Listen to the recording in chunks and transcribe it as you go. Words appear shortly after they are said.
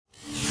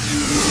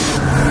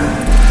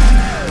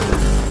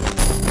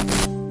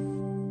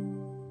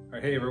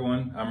Hey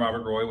everyone, I'm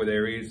Robert Roy with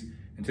ARES,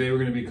 and today we're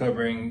going to be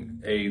covering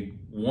a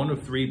 1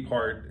 of 3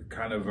 part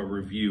kind of a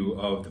review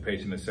of the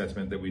patient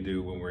assessment that we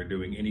do when we're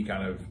doing any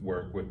kind of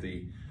work with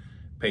the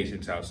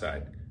patients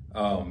outside.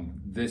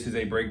 This is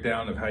a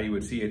breakdown of how you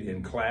would see it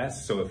in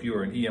class. So if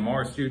you're an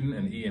EMR student,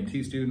 an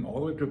EMT student,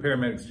 all the way up to a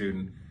paramedic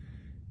student,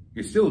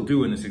 you're still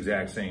doing this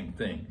exact same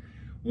thing.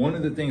 One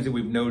of the things that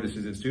we've noticed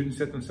is that students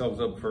set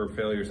themselves up for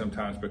failure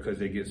sometimes because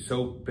they get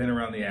so bent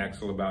around the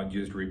axle about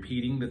just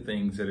repeating the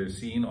things that are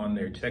seen on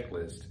their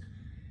checklist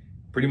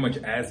pretty much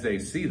as they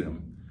see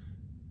them,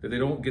 that they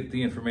don't get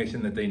the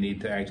information that they need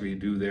to actually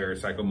do their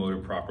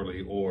psychomotor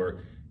properly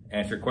or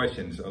answer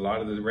questions. A lot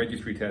of the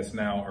registry tests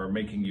now are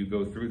making you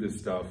go through this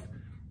stuff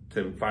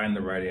to find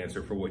the right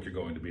answer for what you're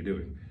going to be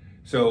doing.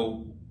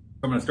 So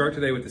I'm going to start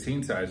today with the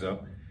scene size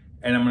up.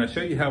 And I'm going to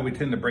show you how we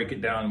tend to break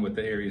it down with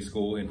the ARES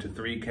school into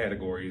 3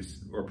 categories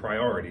or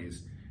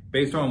priorities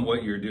based on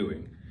what you're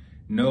doing.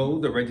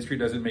 No, the registry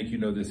doesn't make you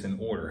know this in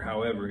order.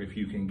 However, if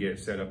you can get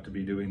set up to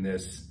be doing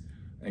this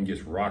and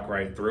just rock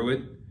right through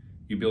it,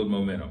 you build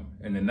momentum.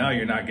 And then now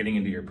you're not getting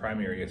into your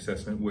primary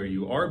assessment where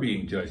you are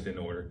being judged in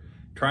order,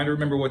 trying to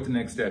remember what the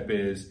next step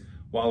is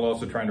while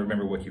also trying to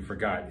remember what you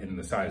forgot in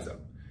the size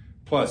up.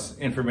 Plus,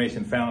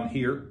 information found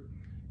here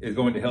is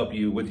going to help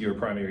you with your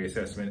primary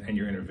assessment and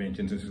your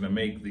interventions. It's going to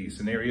make the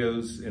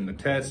scenarios in the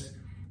test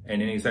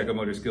and any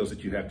psychomotor skills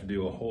that you have to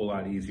do a whole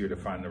lot easier to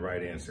find the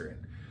right answer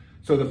in.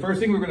 So the first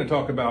thing we're going to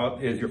talk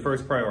about is your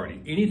first priority.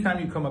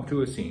 Anytime you come up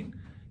to a scene,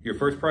 your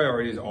first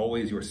priority is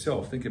always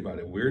yourself. Think about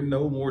it. We're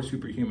no more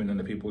superhuman than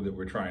the people that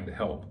we're trying to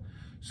help.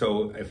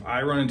 So if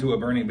I run into a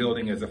burning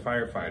building as a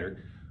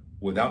firefighter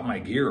without my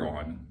gear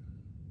on,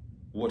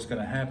 what's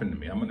going to happen to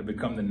me? I'm going to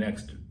become the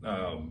next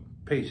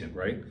patient,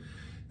 right?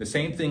 The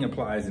same thing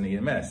applies in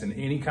EMS, in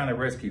any kind of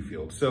rescue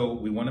field. So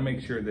we want to make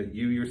sure that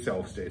you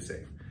yourself stay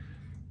safe.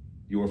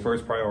 Your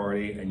first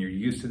priority, and you're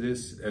used to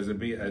this as an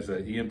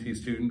EMT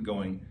student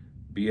going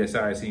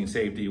BSI, scene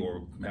safety,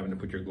 or having to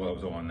put your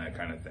gloves on, that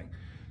kind of thing.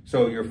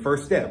 So your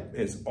first step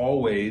is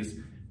always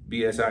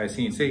BSI,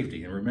 scene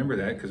safety. And remember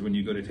that, because when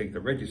you go to take the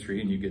registry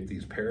and you get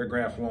these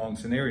paragraph long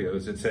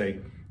scenarios that say,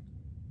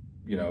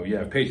 you know, you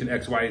have patient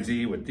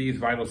XYZ with these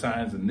vital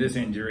signs and this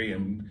injury,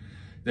 and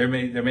there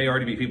may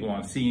already be people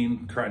on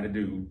scene trying to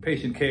do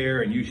patient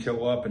care, and you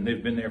show up and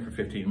they've been there for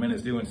 15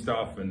 minutes doing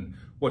stuff, and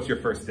what's your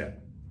first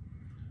step?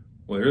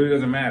 Well, it really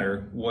doesn't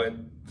matter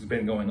what's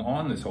been going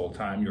on this whole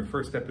time. Your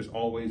first step is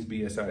always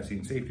BSI,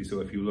 scene safety. So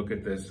if you look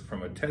at this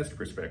from a test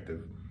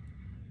perspective,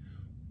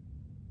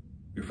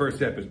 your first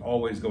step is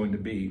always going to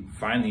be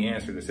find the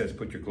answer that says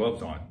put your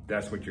gloves on.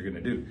 That's what you're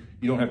going to do.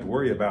 You don't have to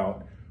worry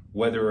about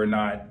whether or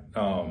not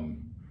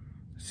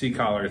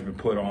C-collar has been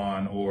put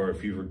on, or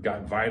if you've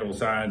got vital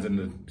signs, and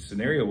the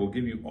scenario will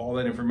give you all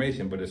that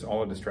information, but it's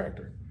all a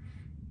distractor.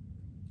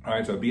 All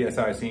right, so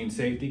BSI, scene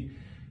safety,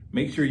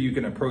 make sure you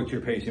can approach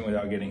your patient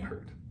without getting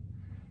hurt.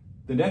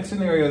 The next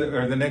scenario,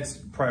 or the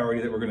next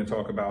priority that we're going to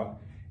talk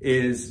about,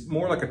 is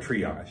more like a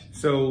triage.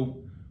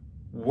 So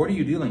what are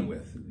you dealing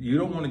with? You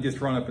don't want to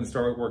just run up and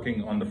start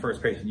working on the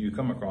first patient you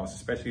come across,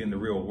 especially in the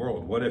real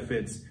world. What if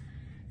it's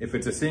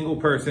a single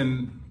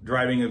person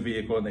driving a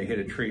vehicle and they hit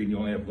a tree and you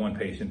only have 1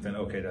 patient, then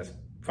okay, that's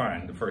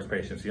fine. The first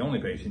patient's the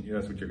only patient,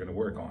 that's what you're gonna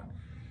work on.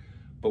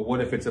 But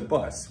what if it's a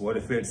bus? What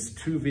if it's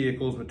 2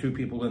 vehicles with 2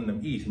 people in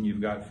them each and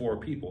you've got 4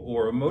 people?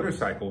 Or a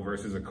motorcycle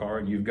versus a car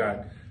and you've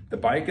got the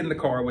bike in the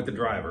car with the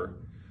driver,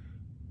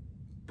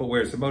 but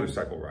where's the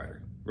motorcycle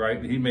rider,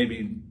 right? He may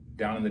be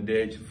down in the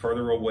ditch,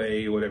 further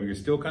away, or whatever. You're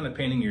still kind of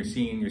painting your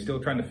scene. You're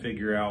still trying to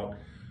figure out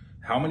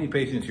how many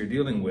patients you're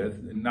dealing with.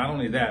 And not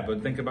only that,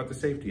 but think about the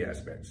safety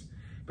aspects,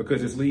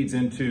 because this leads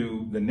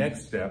into the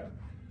next step,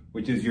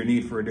 which is your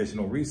need for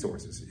additional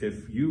resources.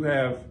 If you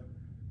have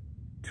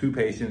 2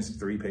 patients,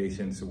 3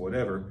 patients, or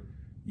whatever,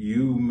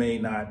 you may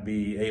not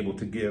be able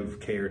to give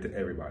care to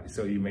everybody.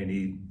 So you may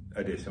need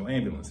additional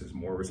ambulances,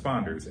 more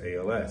responders,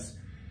 ALS.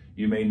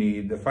 You may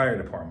need the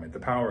fire department, the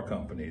power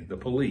company, the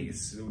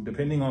police.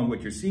 Depending on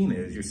what your scene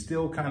is, you're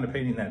still kind of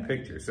painting that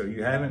picture. So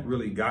you haven't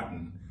really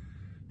gotten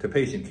to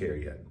patient care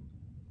yet.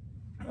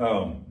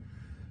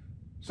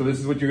 So this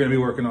is what you're going to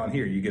be working on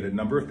here. You get a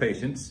number of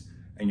patients,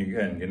 and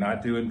you're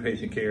not doing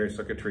patient care. It's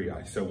like a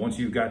triage. So once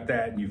you've got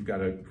that, and you've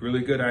got a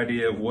really good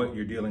idea of what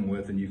you're dealing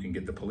with, and you can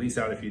get the police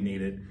out if you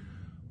need it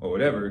or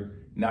whatever,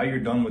 now you're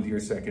done with your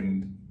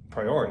second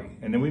priority.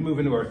 And then we move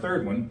into our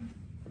third one.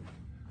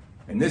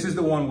 And this is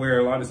the one where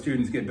a lot of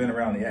students get bent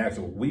around the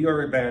axle. We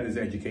are bad as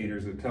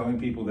educators at telling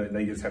people that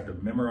they just have to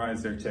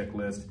memorize their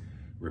checklist,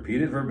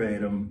 repeat it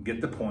verbatim,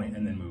 get the point,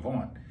 and then move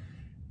on.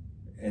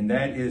 And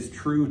that is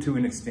true to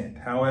an extent.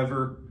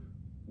 However,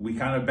 we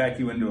kind of back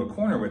you into a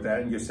corner with that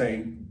and just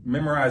say,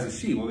 memorize a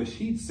sheet. Well, the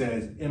sheet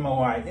says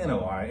MOI,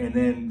 NOI, and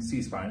then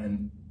C-spine,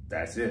 and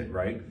that's it,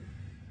 right?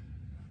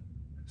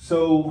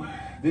 So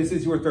this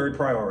is your third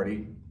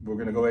priority. We're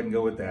gonna go ahead and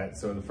go with that.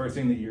 So the first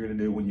thing that you're gonna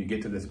do when you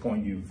get to this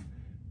point, you've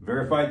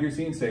verified your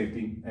scene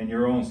safety and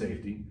your own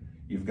safety.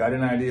 You've got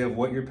an idea of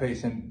what your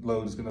patient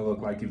load is gonna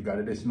look like. You've got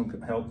additional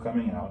help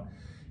coming out.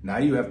 Now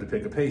you have to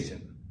pick a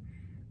patient.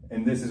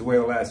 And this is where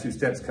the last two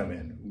steps come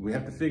in. We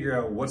have to figure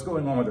out what's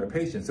going on with our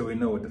patient so we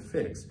know what to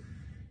fix.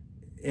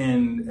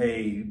 In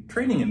a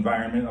training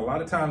environment, a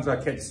lot of times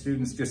I catch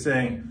students just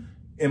saying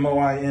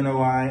MOI,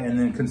 NOI, and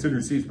then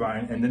consider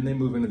C-spine, and then they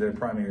move into their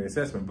primary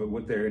assessment. But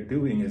what they're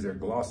doing is they're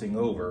glossing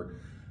over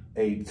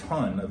a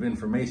ton of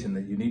information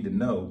that you need to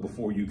know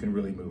before you can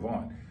really move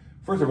on.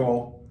 First of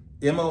all,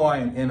 MOI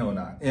and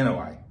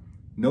NOI.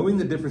 Knowing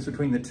the difference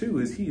between the two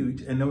is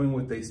huge, and knowing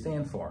what they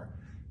stand for.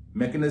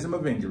 Mechanism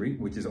of injury,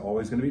 which is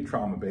always going to be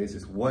trauma-based,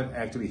 is what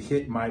actually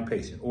hit my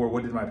patient, or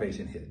what did my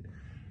patient hit.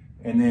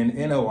 And then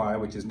NOI,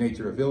 which is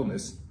nature of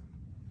illness,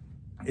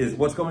 is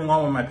what's going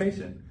on with my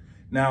patient.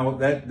 Now,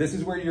 this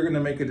is where you're going to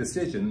make a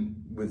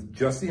decision with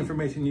just the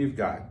information you've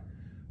got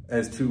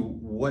as to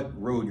what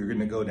road you're going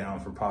to go down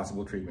for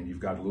possible treatment.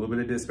 You've got a little bit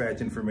of dispatch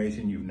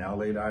information. You've now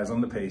laid eyes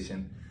on the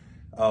patient.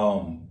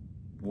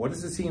 What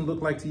does the scene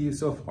look like to you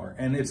so far?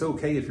 And it's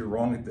okay if you're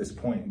wrong at this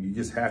point. You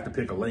just have to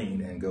pick a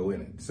lane and go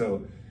in it.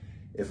 So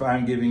if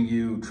I'm giving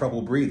you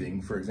trouble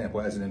breathing, for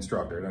example, as an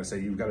instructor, and I say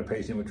you've got a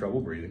patient with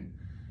trouble breathing,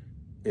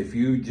 if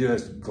you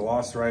just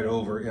gloss right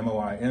over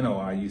MOI,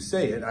 NOI, you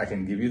say it, I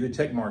can give you the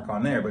check mark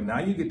on there, but now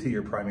you get to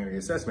your primary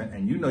assessment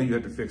and you know you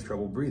have to fix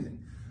trouble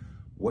breathing.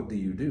 What do?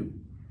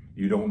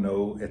 You don't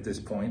know at this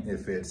point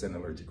if it's an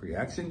allergic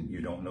reaction. You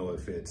don't know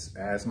if it's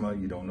asthma.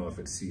 You don't know if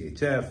it's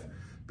CHF,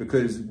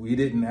 because we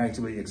didn't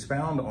actually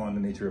expound on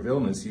the nature of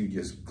illness. You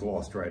just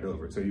glossed right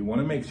over it. So you want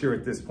to make sure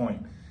at this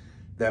point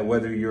that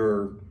whether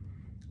you're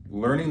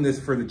learning this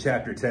for the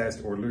chapter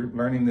test or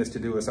learning this to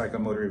do a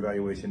psychomotor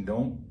evaluation,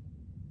 don't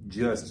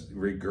just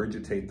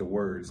regurgitate the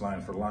words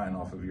line for line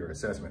off of your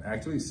assessment.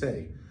 Actually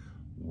say,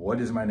 what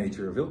is my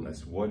nature of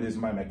illness? What is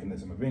my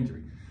mechanism of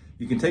injury?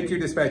 You can take your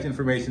dispatch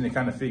information and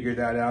kind of figure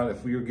that out.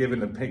 If we were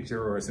given a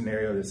picture or a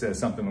scenario that says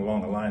something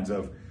along the lines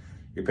of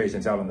your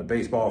patient's out on the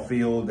baseball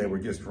field, they were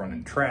just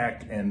running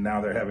track and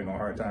now they're having a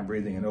hard time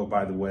breathing, and oh,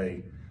 by the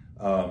way,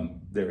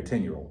 they're a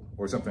 10-year-old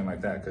or something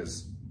like that,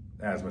 because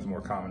asthma is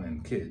more common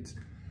in kids.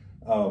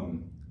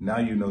 Now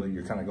you know that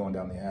you're kind of going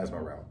down the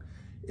asthma route.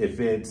 If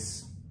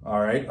it's, all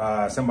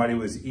right, somebody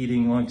was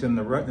eating lunch in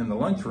the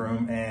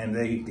lunchroom and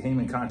they came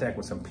in contact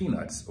with some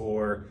peanuts,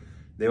 or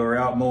they were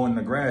out mowing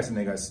the grass and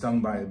they got stung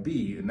by a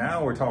bee.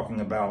 Now we're talking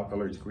about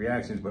allergic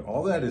reactions, but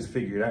all that is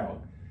figured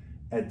out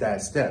at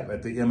that step,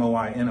 at the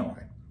MOI,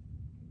 NOI.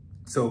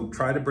 So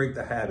try to break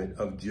the habit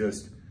of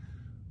just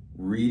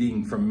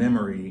reading from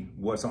memory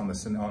what's on the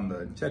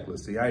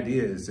checklist. The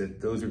idea is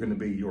that those are going to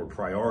be your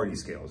priority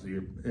scales.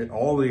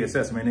 All the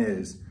assessment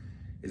is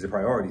a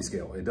priority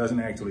scale. It doesn't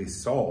actually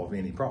solve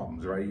any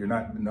problems, right? You're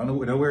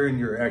nowhere in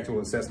your actual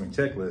assessment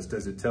checklist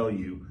does it tell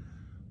you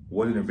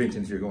what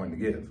interventions you're going to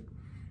give.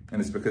 And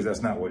it's because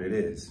that's not what it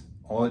is.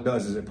 All it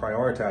does is it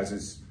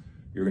prioritizes.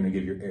 You're going to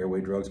give your airway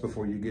drugs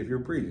before you give your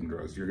breathing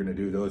drugs. You're going to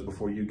do those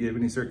before you give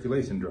any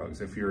circulation drugs.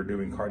 If you're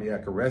doing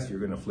cardiac arrest, you're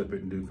going to flip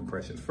it and do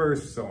compressions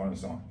first, so on and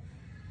so on.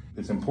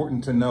 It's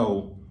important to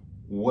know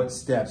what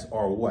steps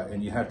are what,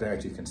 and you have to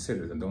actually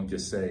consider them. Don't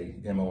just say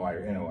MOI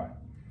or NOI.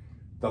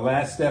 The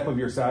last step of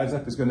your size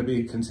up is going to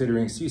be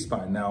considering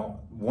C-spine.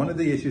 Now, one of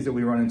the issues that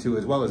we run into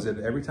as well is that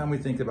every time we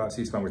think about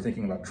C-spine, we're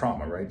thinking about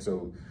trauma, right?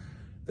 So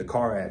the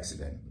car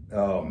accident,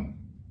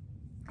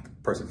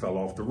 person fell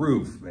off the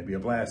roof, maybe a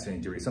blast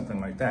injury, something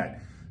like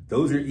that.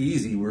 Those are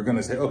easy. We're going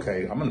to say,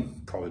 okay, I'm going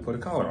to probably put a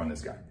collar on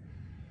this guy.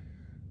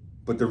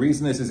 But the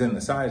reason this is in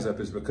the size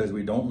up is because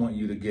we don't want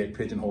you to get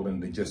pigeonholed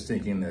into just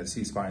thinking that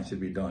C-spine should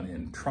be done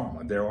in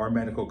trauma. There are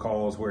medical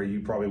calls where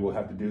you probably will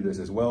have to do this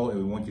as well, and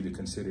we want you to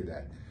consider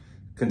that.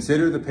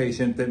 Consider the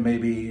patient that may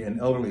be an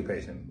elderly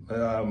patient.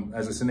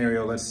 As a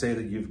scenario, let's say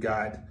that you've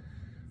got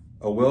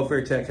a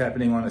welfare check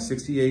happening on a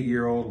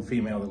 68-year-old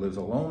female that lives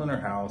alone in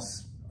her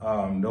house.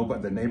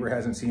 The neighbor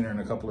hasn't seen her in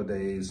a couple of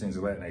days, things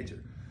of that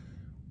nature.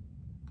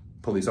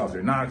 Police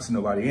officer knocks,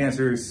 nobody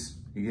answers.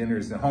 He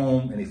enters the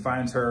home and he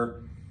finds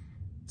her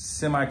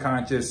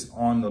semi-conscious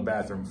on the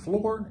bathroom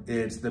floor.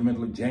 It's the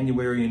middle of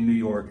January in New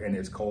York and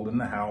it's cold in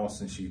the house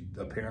and she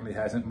apparently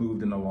hasn't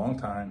moved in a long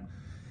time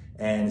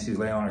and she's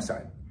laying on her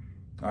side.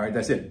 All right,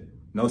 that's it.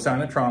 No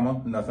sign of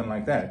trauma, nothing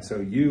like that. So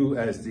you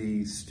as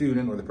the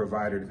student or the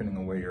provider, depending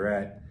on where you're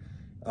at,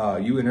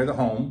 you enter the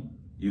home,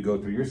 you go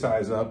through your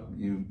size up,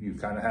 you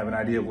kind of have an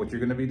idea of what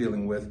you're gonna be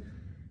dealing with.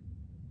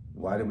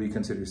 Why do we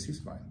consider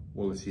C-spine?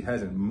 Well, if she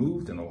hasn't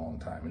moved in a long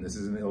time, and this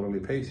is an elderly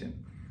patient,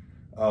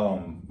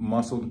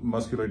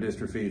 muscular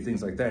dystrophy,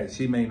 things like that,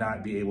 she may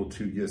not be able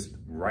to just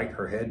right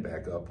her head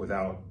back up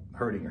without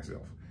hurting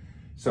herself.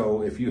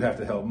 So if you have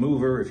to help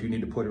move her, if you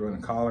need to put her in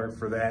a collar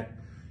for that,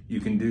 you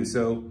can do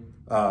so.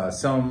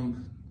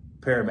 Some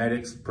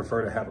paramedics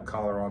prefer to have a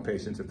collar on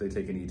patients if they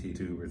take an ET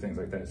tube or things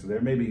like that. So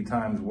there may be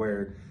times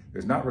where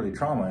there's not really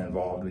trauma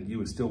involved, but you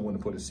would still want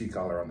to put a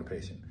C-collar on the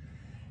patient.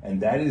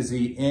 And that is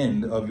the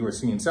end of your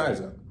scene size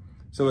up.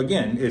 So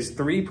again, it's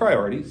 3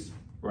 priorities,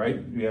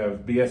 right? You have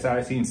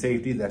BSI, scene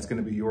safety. That's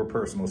going to be your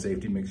personal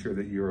safety. Make sure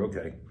that you're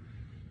okay.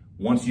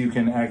 Once you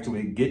can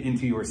actually get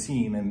into your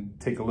scene and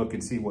take a look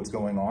and see what's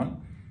going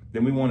on,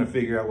 then we want to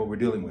figure out what we're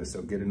dealing with.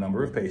 So get a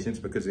number of patients,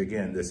 because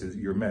again, this is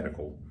your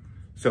medical.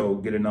 So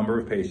get a number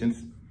of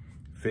patients,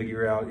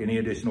 figure out any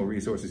additional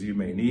resources you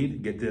may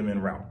need, get them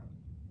en route.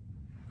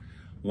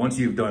 Once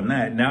you've done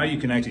that, now you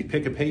can actually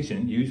pick a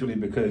patient, usually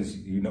because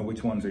you know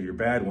which ones are your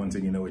bad ones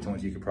and you know which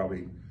ones you could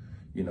probably,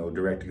 you know,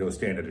 direct to go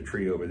stand at a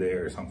tree over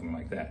there or something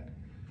like that.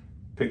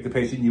 Pick the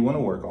patient you want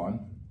to work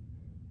on,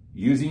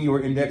 using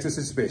your index of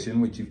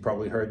suspicion, which you've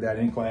probably heard that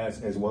in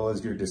class, as well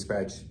as your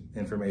dispatch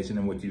information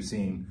and what you've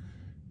seen.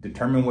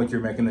 Determine what your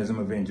mechanism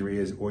of injury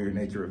is or your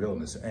nature of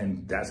illness,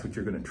 and that's what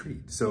you're going to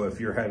treat. So if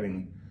you're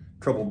having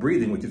trouble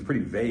breathing, which is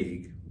pretty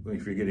vague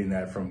if you're getting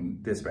that from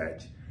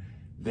dispatch,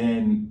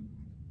 then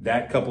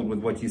that coupled with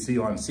what you see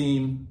on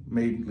scene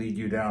may lead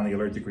you down the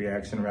allergic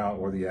reaction route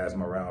or the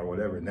asthma route or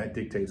whatever, and that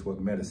dictates what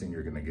medicine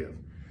you're going to give.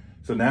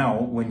 So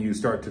now when you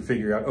start to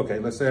figure out, okay,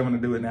 let's say I'm going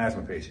to do an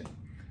asthma patient.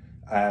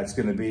 It's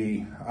going to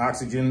be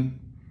oxygen,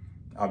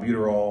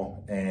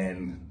 albuterol,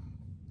 and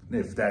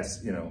if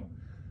that's, you know,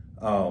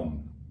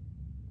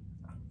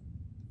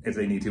 if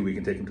they need to, we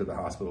can take them to the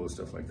hospital and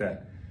stuff like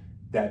that.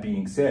 That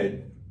being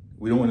said,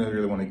 we don't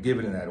really want to give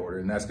it in that order.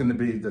 And that's going to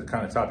be the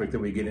kind of topic that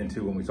we get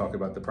into when we talk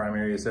about the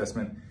primary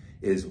assessment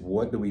is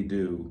what do we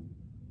do?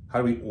 How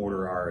do we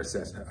order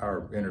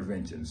our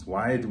interventions?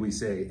 Why do we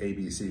say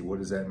ABC? What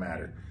does that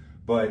matter?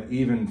 But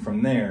even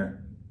from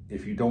there,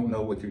 if you don't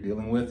know what you're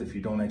dealing with, if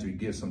you don't actually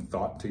give some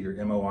thought to your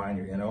MOI and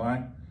your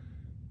NOI,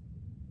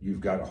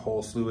 you've got a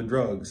whole slew of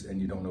drugs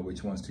and you don't know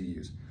which ones to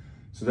use.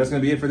 So that's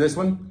going to be it for this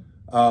one.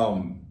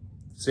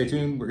 Stay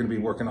tuned. We're going to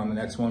be working on the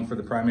next one for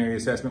the primary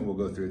assessment. We'll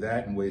go through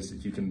that and ways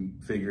that you can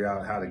figure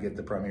out how to get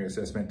the primary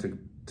assessment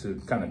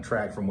to kind of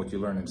track from what you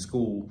learn in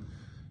school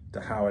to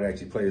how it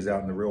actually plays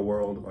out in the real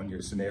world on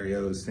your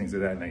scenarios, things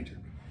of that nature.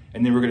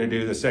 And then we're going to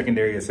do the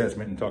secondary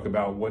assessment and talk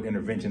about what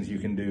interventions you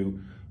can do.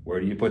 Where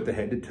do you put the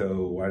head to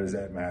toe? Why does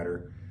that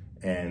matter?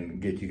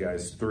 And get you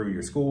guys through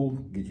your school,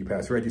 get you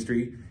past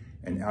registry,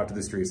 and out to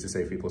the streets to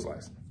save people's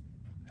lives.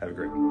 Have a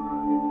great one.